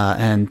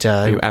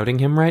 Are you outing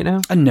him right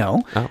now?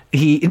 No. Oh.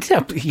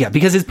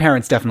 Because his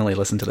parents definitely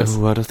listen to this.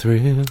 What a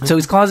thrill. So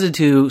he's closeted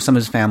to some of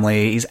his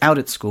family. He's out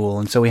at school,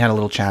 and so we had a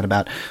little chat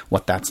about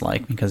what that's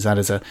like, because that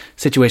is a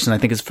situation I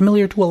think is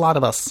familiar to a lot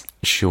of us.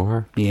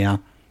 Sure. Yeah.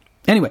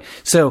 Anyway,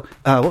 so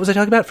what was I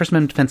talking about? First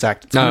Amendment Defense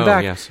Act. It's coming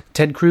back. Yes.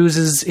 Ted Cruz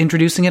is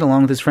introducing it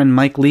along with his friend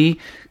Mike Lee.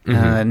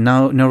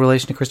 No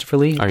relation to Christopher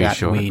Lee. Are you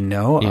sure? We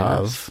know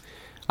of.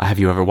 Have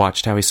you ever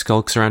watched how he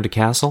skulks around a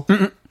castle?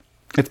 Mm-mm.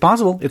 It's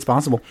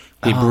possible.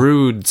 He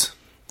broods.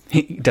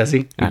 Does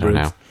he? I don't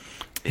know.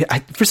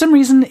 For some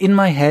reason, in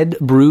my head,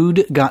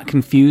 brood got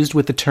confused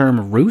with the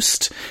term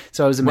roost.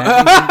 So I was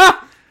imagining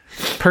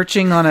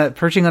perching on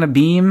a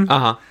beam,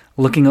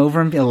 looking over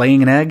him,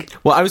 laying an egg.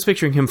 Well, I was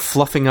picturing him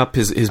fluffing up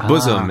his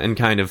bosom and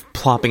kind of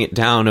plopping it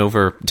down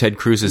over Ted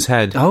Cruz's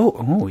head.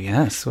 Oh,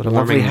 yes. What a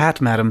lovely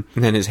hat, madam.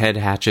 And then his head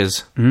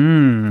hatches.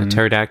 The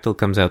pterodactyl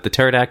comes out. The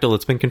pterodactyl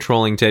that's been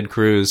controlling Ted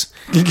Cruz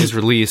is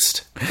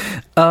released.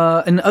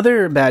 And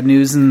other bad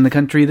news in the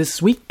country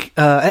this week,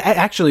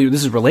 actually,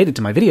 this is related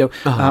to my video.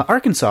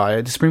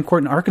 Arkansas, the Supreme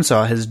Court in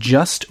Arkansas has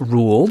just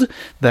ruled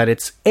that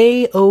it's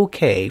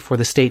A-OK for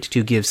the state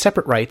to give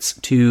separate rights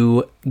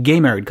to gay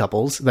married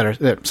couples that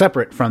are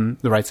separate from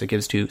the rights it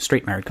gives to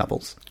straight married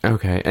couples.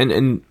 Okay.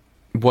 And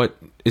what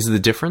is the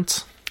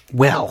difference?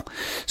 Well,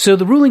 so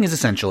the ruling is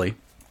essentially,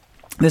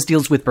 this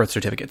deals with birth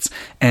certificates.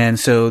 And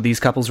so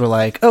these couples were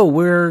like, oh,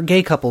 we're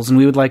gay couples and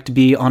we would like to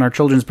be on our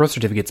children's birth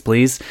certificates,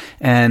 please.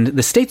 And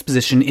the state's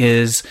position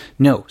is,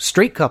 no,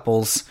 straight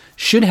couples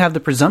should have the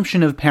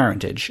presumption of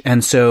parentage.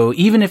 And so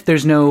even if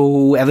there's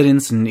no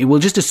evidence, and it will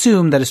just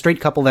assume that a straight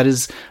couple that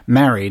is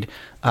married,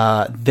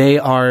 they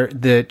are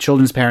the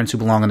children's parents who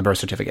belong on the birth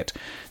certificate.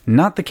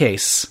 Not the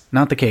case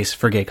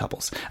for gay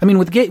couples. I mean,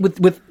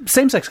 with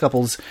same-sex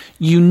couples,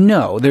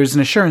 there's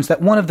an assurance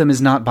that one of them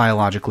is not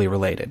biologically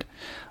related.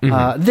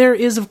 There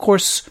is, of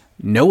course,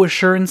 no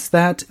assurance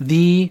that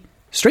the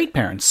straight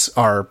parents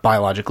are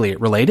biologically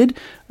related,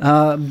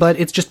 but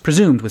it's just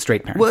presumed with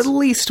straight parents. Well, at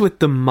least with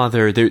the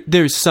mother,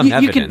 there's some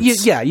evidence.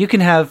 You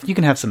can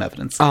have some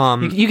evidence.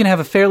 You can have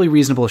a fairly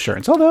reasonable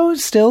assurance, although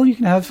still you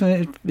can have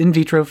in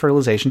vitro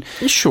fertilization.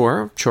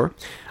 Sure.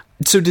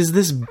 So does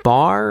this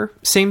bar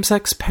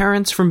same-sex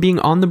parents from being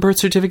on the birth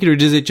certificate, or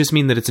does it just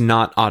mean that it's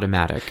not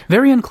automatic?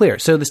 Very unclear.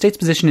 So the state's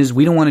position is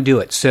we don't want to do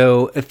it.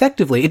 So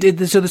effectively,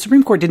 so the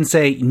Supreme Court didn't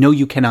say, no,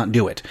 you cannot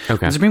do it.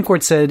 Okay. The Supreme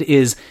Court said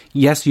is,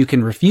 yes, you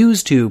can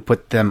refuse to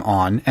put them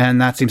on,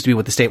 and that seems to be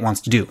what the state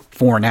wants to do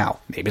for now.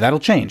 Maybe that'll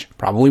change.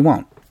 Probably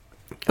won't.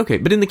 Okay,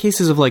 but in the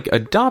cases of, like,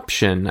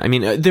 adoption, I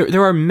mean,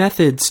 there are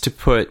methods to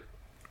put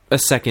a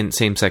second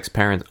same-sex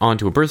parent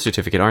onto a birth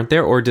certificate, aren't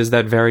there? Or does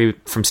that vary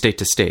from state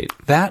to state?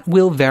 That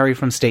will vary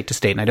from state to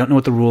state, and I don't know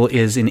what the rule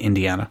is in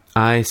Indiana.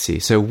 I see.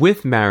 So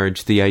with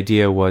marriage, the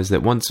idea was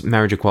that once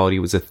marriage equality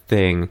was a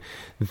thing,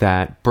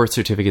 that birth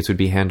certificates would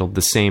be handled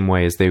the same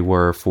way as they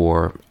were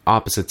for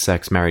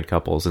opposite-sex married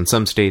couples. And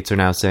some states are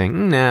now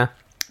saying, nah.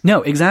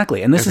 No,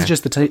 exactly. And this is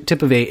just the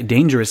tip of a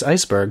dangerous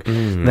iceberg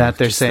that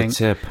they're saying, the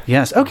tip.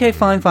 Yes, okay,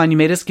 fine. You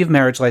made us give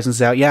marriage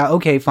licenses out. Yeah,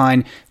 okay,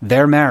 fine.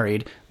 They're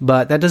married.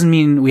 But that doesn't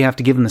mean we have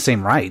to give them the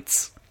same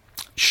rights.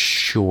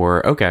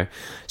 Sure. Okay.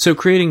 So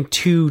creating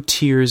two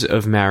tiers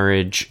of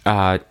marriage,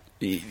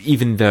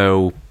 even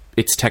though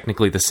it's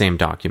technically the same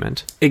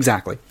document.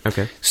 Exactly.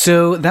 Okay.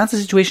 So that's the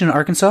situation in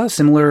Arkansas.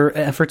 Similar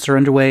efforts are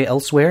underway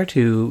elsewhere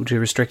to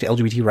restrict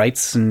LGBT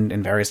rights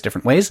in various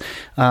different ways.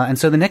 And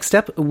so the next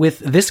step with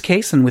this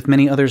case and with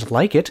many others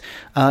like it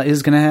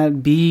is going to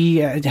be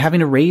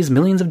having to raise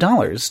millions of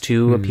dollars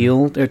to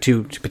appeal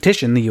to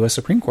petition the U.S.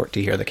 Supreme Court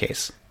to hear the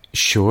case.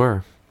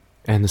 Sure.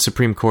 And the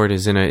Supreme Court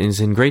is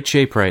in great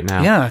shape right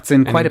now. Yeah, it's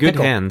in quite a good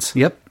pickle. hands.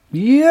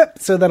 Yep,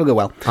 so that'll go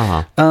well.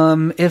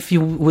 Uh-huh. If you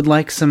would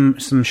like some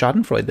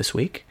Schadenfreude this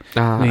week.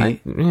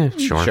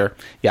 Sure. Sure,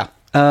 yeah.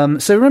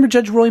 So remember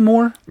Judge Roy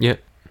Moore?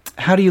 Yep.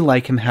 How do you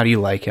like him? More.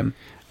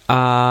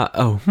 How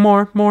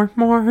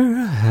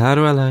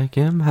do I like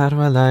him?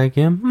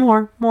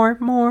 More.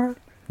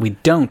 We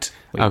don't.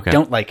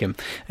 Don't like him.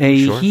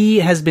 Sure. He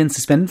has been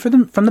suspended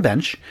from the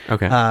bench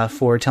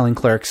for telling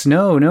clerks,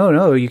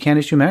 no, you can't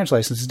issue marriage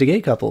licenses to gay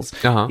couples,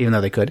 even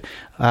though they could.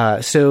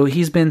 So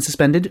he's been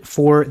suspended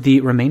for the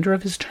remainder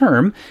of his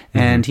term,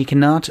 and he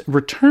cannot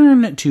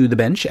return to the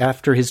bench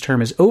after his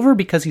term is over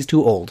because he's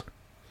too old.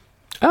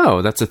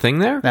 Oh, that's a thing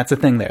there? That's a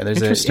thing there.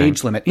 There's an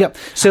age limit. Yep.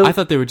 So I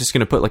thought they were just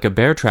going to put like a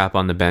bear trap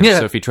on the bench,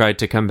 so if he tried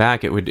to come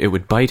back, it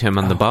would bite him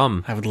on the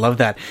bum. I would love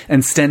that.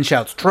 And Sten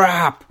shouts,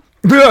 "Trap!"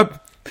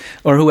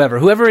 Or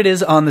whoever it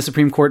is on the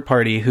Supreme Court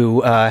party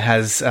who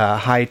has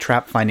high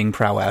trap-finding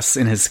prowess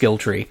in his skill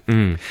tree.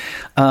 Anyway,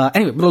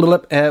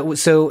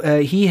 so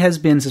he has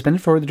been suspended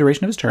for the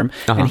duration of his term,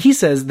 and he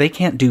says they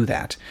can't do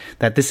that,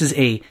 that this is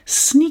a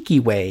sneaky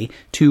way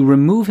to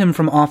remove him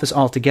from office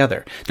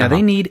altogether. Now,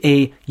 they need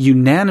a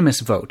unanimous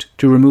vote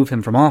to remove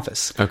him from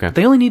office. Okay.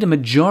 They only need a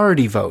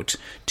majority vote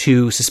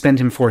to suspend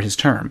him for his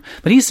term.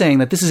 But he's saying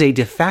that this is a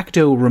de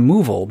facto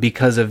removal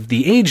because of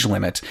the age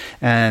limit,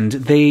 and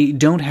they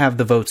don't have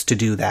the votes to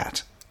do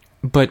that.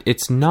 But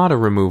it's not a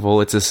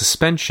removal, it's a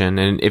suspension,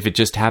 and if it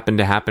just happened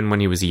to happen when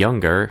he was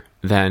younger,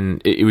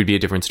 then it would be a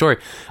different story.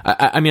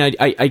 I mean,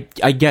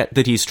 I get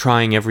that he's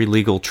trying every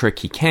legal trick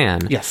he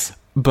can. Yes.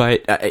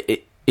 But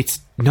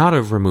it's not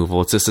a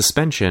removal, it's a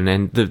suspension,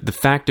 and the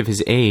fact of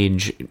his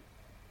age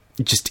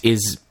just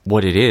is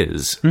what it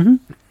is. Mm-hmm.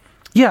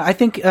 Yeah, I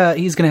think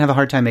he's going to have a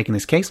hard time making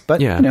this case, but,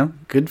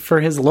 good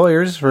for his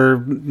lawyers for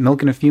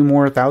milking a few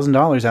more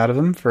 $1,000 out of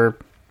him for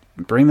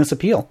bringing this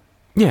appeal.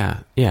 Yeah.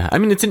 I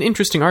mean, it's an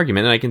interesting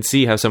argument, and I can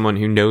see how someone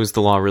who knows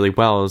the law really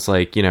well is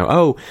like,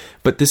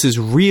 but this is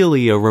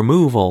really a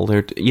removal.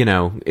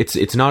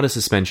 It's not a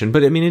suspension,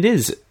 but I mean, it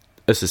is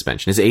a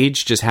suspension. His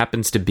age just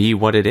happens to be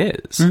what it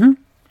is. Mm-hmm.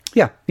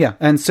 Yeah.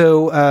 And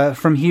so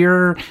from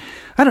here,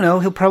 I don't know.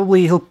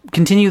 He'll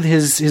continue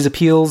his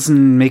appeals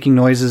and making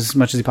noise as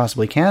much as he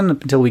possibly can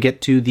until we get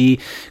to the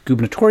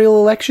gubernatorial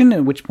election,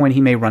 at which point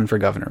he may run for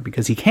governor,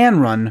 because he can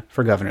run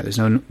for governor. There's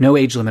no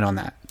age limit on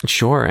that.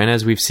 Sure, and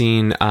as we've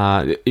seen,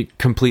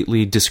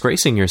 completely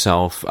disgracing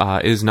yourself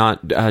is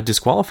not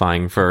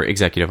disqualifying for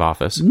executive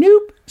office.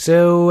 Nope.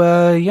 So,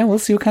 we'll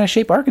see what kind of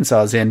shape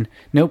Arkansas is in.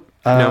 Nope.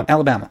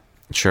 Alabama.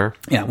 Sure.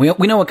 Yeah,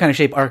 we know what kind of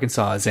shape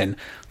Arkansas is in.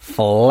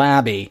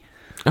 Flabby.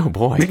 Oh,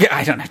 boy.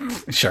 I don't know.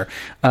 Sure.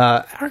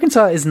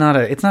 Arkansas is not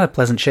a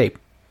pleasant shape.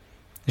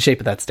 The shape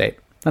of that state.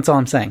 That's all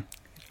I'm saying.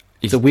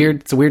 It's a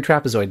weird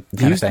trapezoid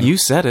kind of thing. You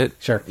said it.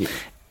 Sure.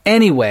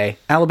 Anyway,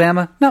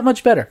 Alabama, not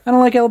much better. I don't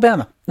like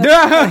Alabama. All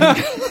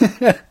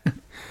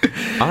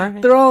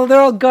right. They're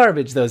all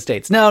garbage, those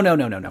states. No.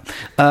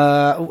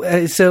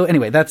 So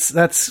anyway,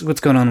 that's what's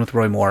going on with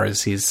Roy Moore,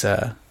 is he's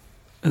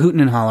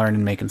hooting and hollering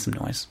and making some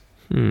noise.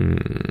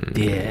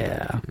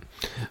 Yeah.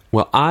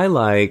 Well, I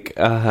like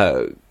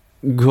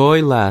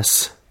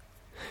Goyles.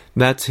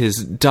 That's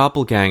his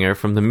doppelganger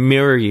from the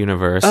Mirror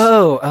Universe.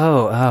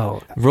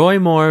 Oh. Roy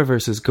Moore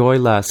versus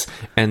Goyles,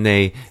 and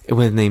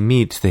when they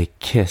meet, they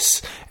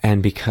kiss.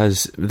 And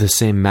because the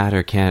same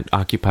matter can't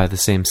occupy the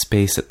same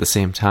space at the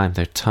same time,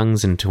 their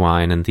tongues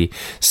entwine, and the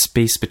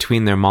space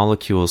between their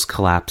molecules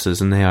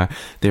collapses, and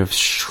they're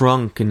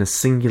shrunk in a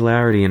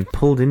singularity and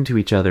pulled into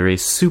each other, a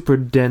super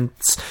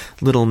dense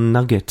little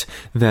nugget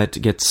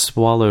that gets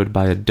swallowed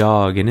by a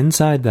dog. And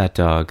inside that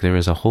dog, there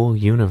is a whole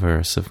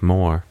universe of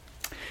Moore.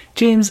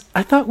 James,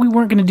 I thought we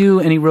weren't going to do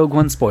any Rogue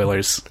One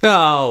spoilers.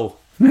 Oh.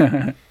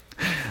 Wouldn't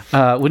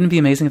it be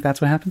amazing if that's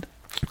what happened?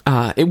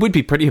 It would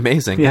be pretty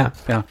amazing. Yeah.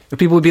 If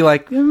people would be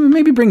like,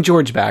 maybe bring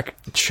George back.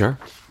 Sure.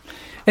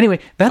 Anyway,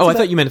 that's... I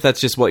thought you meant if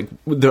that's just what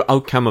the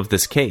outcome of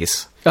this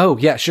case. Oh,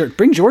 yeah, sure.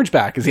 Bring George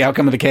back is the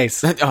outcome of the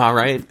case. All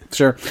right.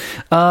 Sure.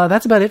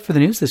 That's about it for the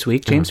news this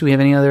week. James, do we have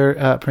any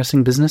other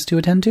pressing business to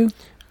attend to?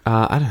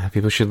 I don't know.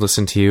 People should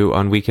listen to you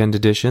on Weekend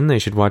Edition. They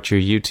should watch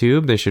your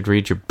YouTube. They should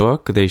read your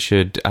book. They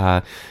should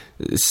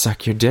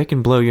suck your dick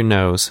and blow your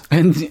nose.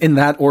 And in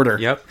that order.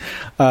 Yep.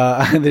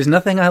 There's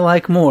nothing I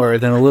like more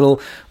than a little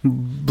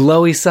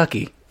blowy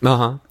sucky.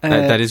 Uh-huh.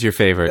 That is your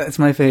favorite. That's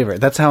my favorite.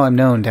 That's how I'm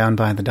known down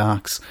by the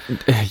docks.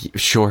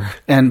 Sure.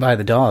 And by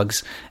the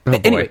dogs. Oh,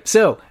 boy. Anyway,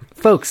 so,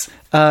 folks...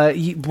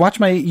 watch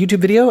my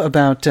YouTube video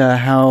about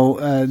how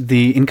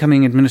the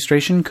incoming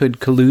administration could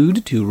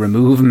collude to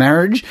remove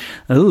marriage.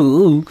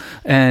 Ooh.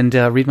 And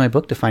read my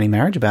book, Defining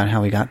Marriage, about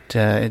how we got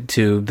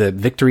to the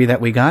victory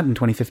that we got in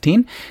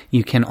 2015.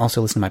 You can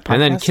also listen to my podcast.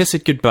 And then kiss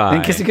it goodbye.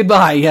 And kiss it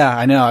goodbye, yeah,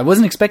 I know. I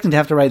wasn't expecting to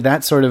have to write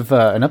that sort of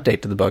an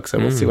update to the book, so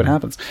we'll see what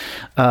happens.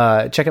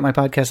 Check out my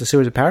podcast, The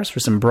Sewers of Paris, for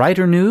some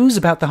brighter news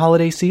about the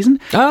holiday season.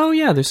 Oh,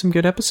 yeah, there's some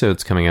good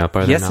episodes coming up,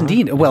 are there not? Yes,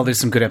 indeed. Well, there's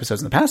some good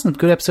episodes in the past, some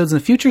good episodes in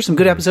the future, some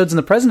good episodes in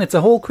the present. It's a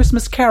whole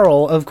Christmas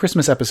carol of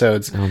Christmas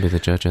episodes. I'll be the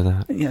judge of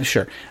that. Yeah,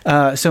 sure.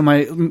 So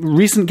my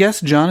recent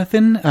guest,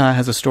 Jonathan,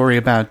 has a story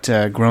about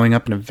growing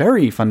up in a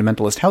very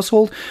fundamentalist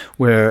household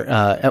where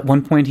at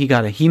one point he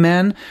got a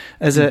He-Man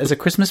as a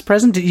Christmas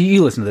present.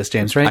 You listen to this,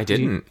 James, right? I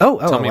didn't.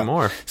 Tell me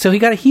more. So he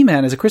got a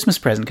He-Man as a Christmas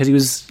present because he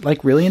was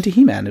like really into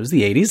He-Man. It was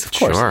the 80s, of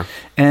course. Sure.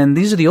 And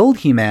these are the old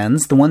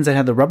He-Mans, the ones that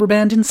had the rubber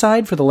band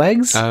inside for the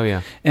legs. Oh,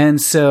 yeah.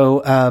 And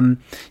so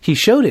he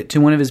showed it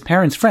to one of his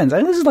parents' friends.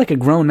 This is like a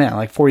grown man,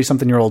 like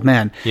 40-something-year-old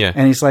man. Yeah.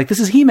 And he's like, this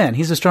is He-Man.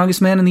 He's the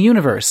strongest man in the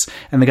universe.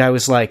 And the guy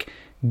was like,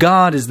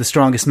 God is the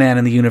strongest man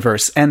in the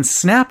universe. And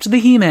snapped the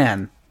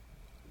He-Man.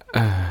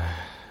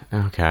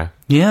 Okay.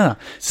 Yeah.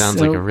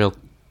 Sounds like a real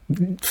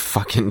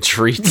fucking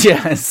treat.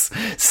 Yes.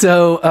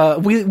 So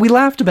we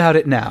laughed about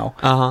it now.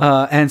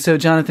 Uh-huh. And so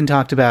Jonathan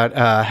talked about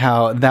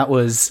how that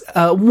was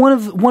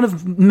one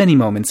of many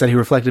moments that he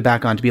reflected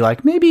back on to be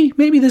like,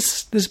 maybe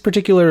this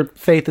particular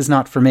faith is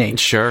not for me.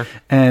 Sure.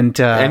 And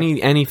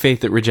any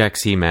faith that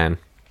rejects He-Man.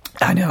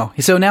 I know.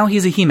 So now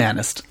he's a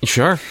He-Manist.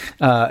 Sure.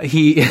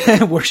 He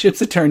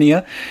worships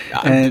Eternia.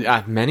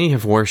 And, many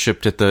have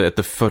worshipped at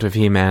the foot of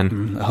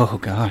He-Man. Oh,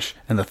 gosh.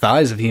 And the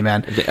thighs of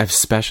He-Man.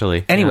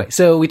 Especially. Anyway,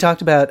 so we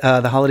talked about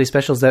the holiday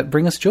specials that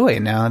bring us joy.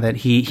 And now that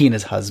he and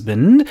his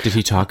husband... Did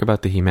he talk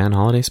about the He-Man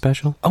holiday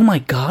special? Oh, my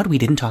God. We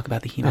didn't talk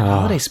about the He-Man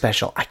holiday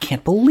special. I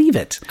can't believe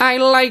it. I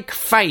like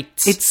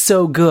fights. It's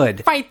so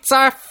good. Fights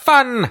are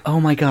fun. Oh,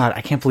 my God.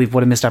 I can't believe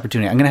what a missed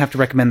opportunity. I'm going to have to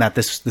recommend that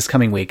this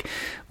coming week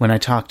when I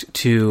talked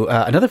to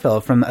another fellow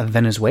from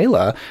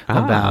Venezuela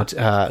about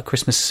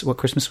Christmas, what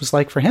Christmas was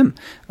like for him.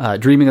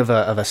 Dreaming of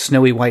a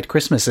snowy white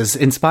Christmas is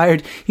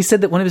inspired. He said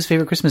that one of his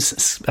favorite Christmas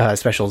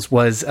specials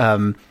was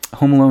Home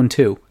Alone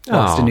 2,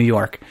 Lost in New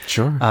York.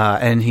 Sure.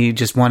 And he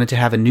just wanted to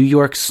have a New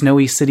York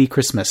snowy city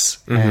Christmas.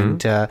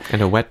 Mm-hmm.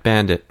 And a wet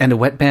bandit. And a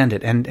wet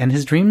bandit. And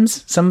his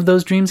dreams, some of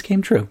those dreams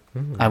came true.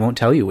 I won't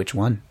tell you which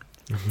one.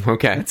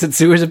 Okay. It's at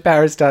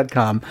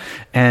sewersofparis.com.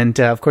 And,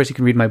 of course, you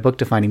can read my book,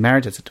 Defining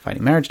Marriage. It's at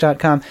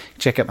definingmarriage.com.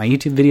 Check out my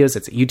YouTube videos.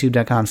 It's at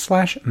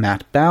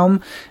youtube.com/Matt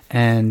Baum.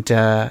 And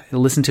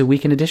listen to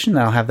Weekend Edition.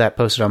 I'll have that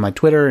posted on my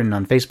Twitter and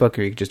on Facebook,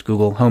 or you can just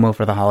Google Homo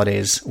for the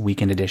Holidays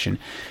Weekend Edition.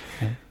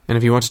 And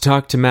if you want to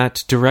talk to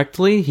Matt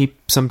directly, he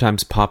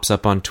sometimes pops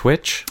up on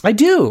Twitch. I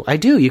do.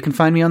 You can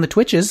find me on the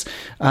Twitches.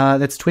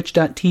 That's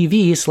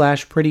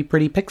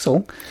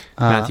twitch.tv/prettyprettypixel.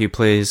 Matthew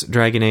plays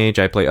Dragon Age,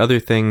 I play other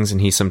things, and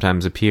he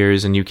sometimes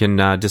appears, and you can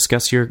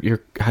discuss your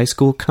high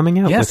school coming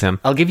out with him.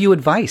 I'll give you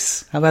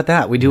advice. How about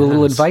that? We do a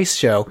little advice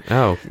show.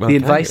 Oh, well, the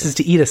advice is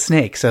to eat a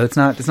snake, so it's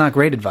not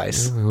great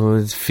advice.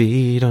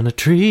 Feed on a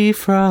tree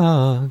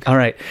frog. All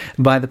right.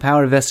 By the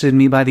power vested in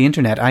me by the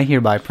internet, I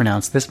hereby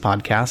pronounce this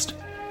podcast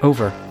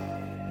over.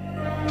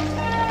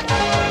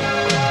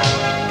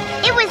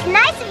 It was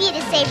nice of you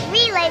to save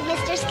Relay,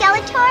 Mr.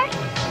 Skeletor.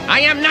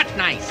 I am not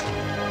nice.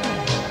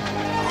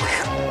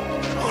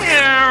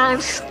 Oh,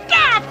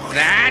 stop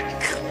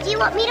that! Do you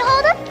want me to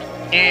hold him?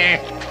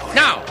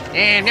 No,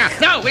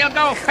 we'll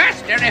go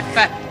faster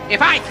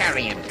if I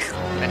carry him.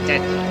 But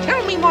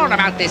tell me more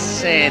about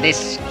this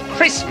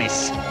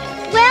Christmas.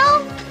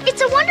 Well,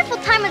 it's a wonderful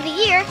time of the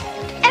year.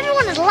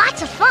 Everyone has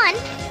lots of fun.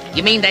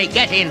 You mean they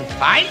get in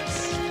fights?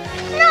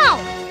 No,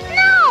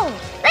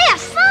 they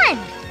have fun.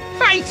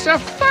 Fights are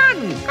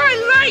fun.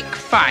 I like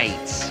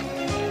fights.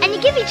 And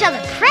you give each other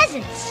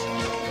presents.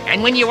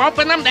 And when you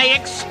open them, they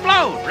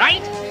explode,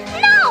 right?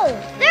 No,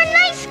 they're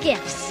nice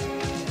gifts.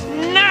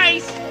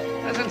 Nice?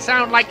 Doesn't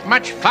sound like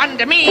much fun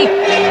to me.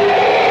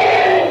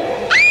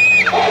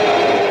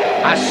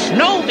 A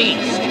snow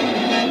beast.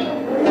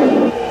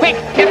 Quick,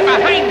 get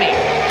behind me.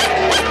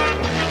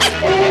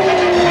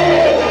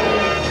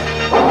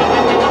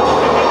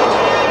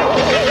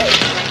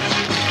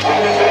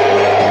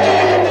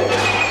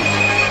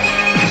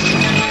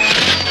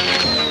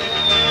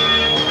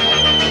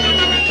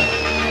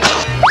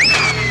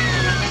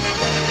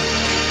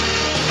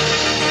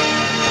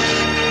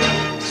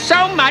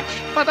 So much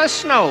for the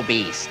snow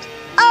beast.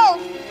 Oh,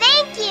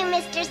 thank you,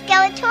 Mr.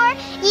 Skeletor.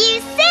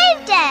 You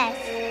saved us.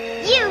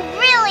 You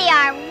really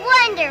are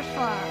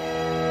wonderful.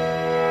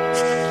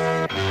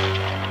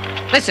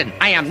 Listen,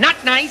 I am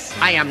not nice,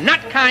 I am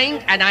not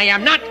kind, and I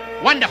am not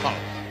wonderful.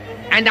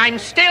 And I'm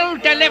still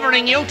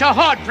delivering you to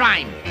Horde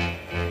Prime.